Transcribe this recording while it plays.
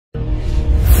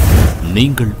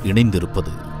நீங்கள்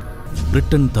இணைந்திருப்பது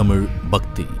பிரிட்டன் தமிழ்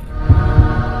பக்தி.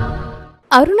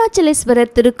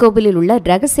 அருணாச்சலேஸ்வரர் திருக்கோவிலில் உள்ள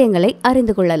ரகசியங்களை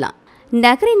அறிந்து கொள்ளலாம்.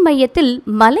 நகரின் மையத்தில்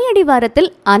மலையடிவாரத்தில்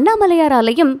அண்ணாமலையார்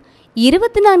ஆலயம்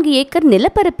 24 ஏக்கர்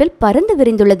நிலப்பரப்பில் பறந்து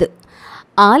விரிந்துள்ளது.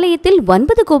 ஆலயத்தில்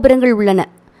 9 கோபுரங்கள் உள்ளன.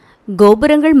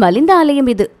 கோபுரங்கள் மலிந்த ஆலயம்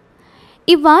இது.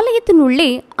 இவ்வாலயத்தின் உள்ளே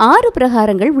 6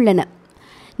 பிரகாரங்கள் உள்ளன.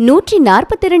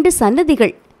 142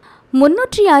 சன்னதிகள்,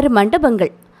 306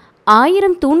 மண்டபங்கள்,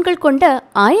 1000 தூண்கள் கொண்ட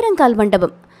 1000 கால்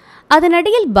மண்டபம்,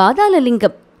 அதனடியில்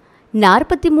பாதாளலிங்கம்,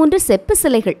 43 செப்பு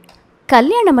சிலைகள்,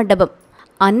 கல்யாண மண்டபம்,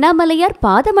 அண்ணாமலையார்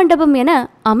பாத மண்டபம் என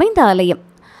அமைந்த ஆலயம்.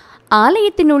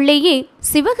 ஆலயத்தின் உள்ளேயே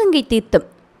சிவகங்கை தீர்த்தம்,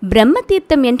 பிரம்ம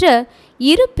தீர்த்தம் என்ற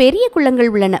 2 பெரிய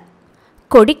குளங்கள் உள்ளன.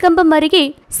 கொடிக்கம்பம் அருகே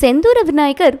செந்தூர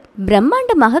விநாயகர்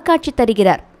பிரம்மாண்டமாக காட்சி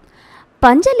தருகிறார்.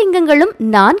 பஞ்சலிங்கங்களும்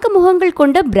 4 முகங்கள்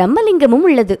கொண்ட பிரம்மலிங்கமும்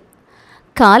உள்ளது.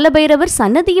 காலபைரவர்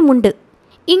சன்னதியும் உண்டு.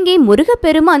 இங்கே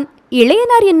முருகப்பெருமான்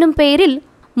இளையனார் என்னும் பெயரில்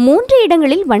 3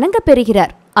 இடங்களில் வணங்கப்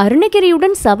பெறுகிறார்.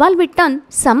 அருணகிரியுடன் சவால் விட்டான்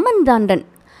சம்மந்தாண்டன்.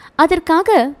 அதற்காக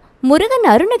முருகன்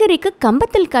அருணகிரிக்கு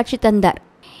கம்பத்தில் காட்சி தந்தார்.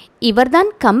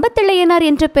 இவர்தான் கம்பத்திளையனார்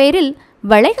என்ற பெயரில்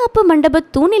வளைகாப்பு மண்டப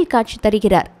தூணில் காட்சி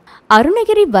தருகிறார்.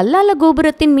 அருணகிரி வல்லால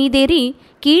கோபுரத்தின் மீதேறி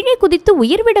கீழே குதித்து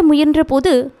உயிர்விட முயன்ற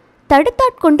போது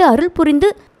தடுத்தாட்கொண்டு அருள் புரிந்து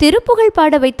திருப்புகழ்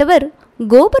பாட வைத்தவர்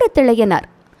கோபுரத்திளையனார்.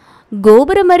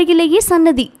 கோபுரம் அருகிலேயே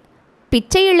சன்னதி.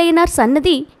 பிச்சை இளையனார்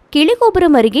சன்னதி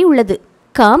கிளிகோபுரம் அருகே உள்ளது.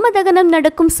 காமதகனம்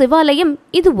நடக்கும் சிவாலயம்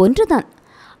இது ஒன்றுதான்.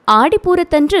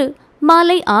 ஆடிப்பூரத்தன்று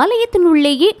மாலை ஆலயத்தின்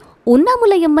உள்ளேயே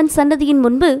உண்ணாமுலையம்மன் சன்னதியின்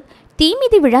முன்பு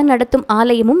தீமிதி விழா நடத்தும்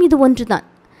ஆலயமும் இது ஒன்றுதான்.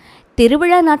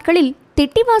 திருவிழா நாட்களில்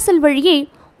திட்டிவாசல் வழியே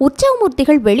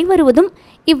உற்சவமூர்த்திகள் வெளிவருவதும்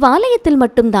இவ்வாலயத்தில்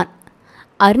மட்டும்தான்.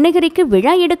 அருணகிரிக்கு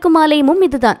விழா எடுக்கும் ஆலயமும்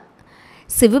இதுதான்.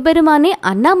 சிவபெருமானே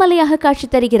அண்ணாமலையாக காட்சி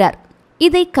தருகிறார்.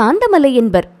 இதை காந்தமலை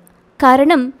என்பர்.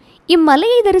 காரணம்,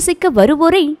 இம்மலையை தரிசிக்க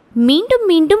வருவோரை மீண்டும்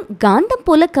மீண்டும் காந்தம்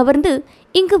போல கவர்ந்து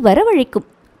இங்கு வரவழைக்கும்.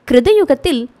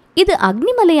 கிருதயுகத்தில் இது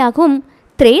அக்னிமலையாகவும்,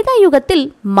 திரேதா யுகத்தில்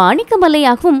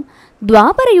மாணிக்கமலையாகவும்,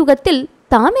 துவாபர யுகத்தில்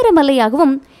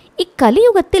தாமிரமலையாகவும்,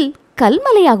 இக்கலியுகத்தில்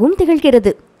கல்மலையாகவும்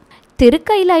திகழ்கிறது.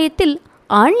 திருக்கைலாயத்தில்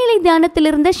ஆழ்நிலை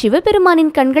தியானத்திலிருந்த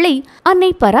சிவபெருமானின் கண்களை அன்னை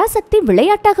பராசக்தி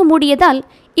விளையாட்டாக மூடியதால்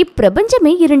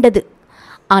இப்பிரபஞ்சமே இருண்டது.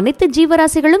 அனைத்து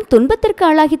ஜீவராசிகளும் துன்பத்திற்கு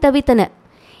ஆளாகி தவித்தன.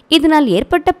 இதனால்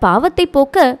ஏற்பட்ட பாவத்தை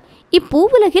போக்க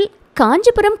இப்பூவுலகில்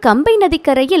காஞ்சிபுரம் கம்பை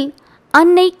நதிக்கரையில்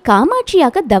அன்னை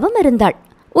காமாட்சியாக தவம் இருந்தாள்.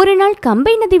 ஒரு நாள்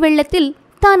கம்பை நதி வெள்ளத்தில்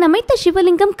தான் அமைத்த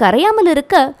சிவலிங்கம் கரையாமல்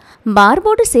இருக்க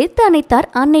மார்போடு சேர்த்து அணைத்தார்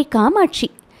அன்னை காமாட்சி.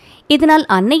 இதனால்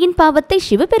அன்னையின் பாவத்தை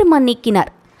சிவபெருமான்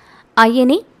நீக்கினார்.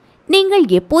 ஐயனே, நீங்கள்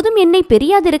எப்போதும் என்னை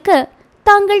பெரியாதிருக்க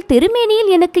தாங்கள் திருமேனியில்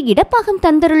எனக்கு இடப்பாகம்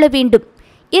தந்தருள வேண்டும்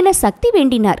என சக்தி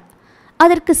வேண்டினார்.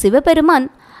 அதற்கு சிவபெருமான்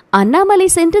அண்ணாமலை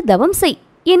சென்று தவம் செய்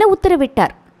என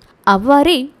உத்தரவிட்டார்.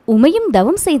 அவ்வாறே உமையும்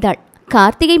தவம் செய்தாள்.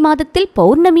 கார்த்திகை மாதத்தில்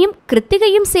பௌர்ணமியும்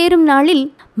கிருத்திகையும் சேரும் நாளில்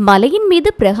மலையின் மீது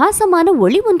பிரகாசமான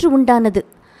ஒளி ஒன்று உண்டானது.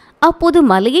 அப்போது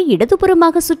மலையை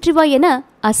இடதுபுறமாக சுற்றிவா என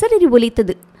அசரீரி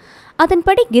ஒலித்தது.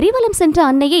 அதன்படி கிரிவலம் சென்ற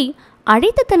அன்னையை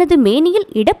அழைத்து தனது மேனியில்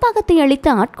இடப்பாகத்தை அளித்து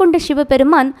ஆட்கொண்ட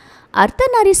சிவபெருமான்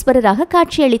அர்த்தநாரீஸ்வரராக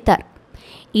காட்சியளித்தார்.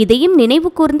 இதையும்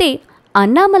நினைவு கூர்ந்தே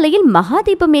அண்ணாமலையில்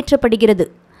மகாதீபம் ஏற்றப்படுகிறது.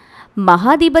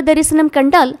 மகாதீப தரிசனம்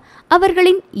கண்டால்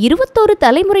அவர்களின் 21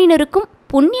 தலைமுறையினருக்கும்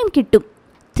புண்ணியம் கிட்டும்.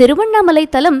 திருவண்ணாமலை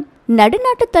தலம்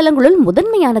நடுநாட்டு தலங்களுள்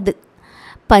முதன்மையானது.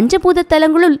 பஞ்சபூத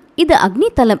தலங்களுள் இது அக்னி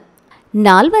தலம்.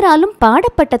 4வராலும்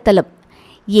பாடப்பட்ட தலம்.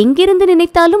 எங்கிருந்து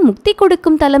நினைத்தாலும் முக்தி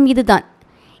கொடுக்கும் தலம் இதுதான்.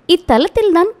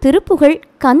 இத்தலத்தில்தான் திருப்புகழ்,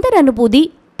 கந்தர் அனுபூதி,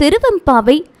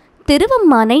 திருவெம்பாவை,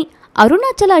 திருவம்மானை,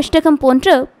 அருணாச்சல அஷ்டகம்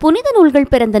போன்ற புனித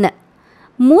நூல்கள் பிறந்தன.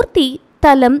 மூர்த்தி,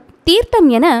 தலம், தீர்த்தம்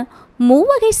என 3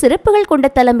 வகை சிறப்புகள் கொண்ட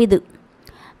தலம் இது.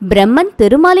 பிரம்மன்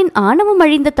திருமாலின் ஆணவம்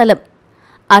அழிந்த தலம்.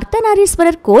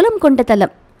 அர்த்தநாரீஸ்வரர் கோலம் கொண்ட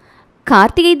தலம்.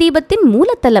 கார்த்திகை தீபத்தின்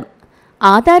மூலத்தலம்.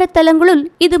 ஆதார தலங்களுள்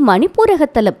இது மணிப்பூரக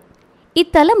தலம்.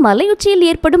 இத்தலம் மலையுச்சியில்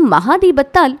ஏற்படும்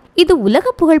மகாதீபத்தால் இது உலக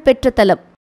புகழ் பெற்ற தலம்.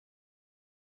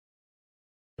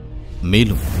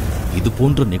 மேலும் இது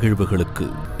போன்ற நிகழ்வுகளுக்கு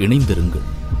இணைந்திருங்கள்.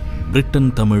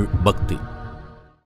 பிரிட்டன் தமிழ் பக்தி.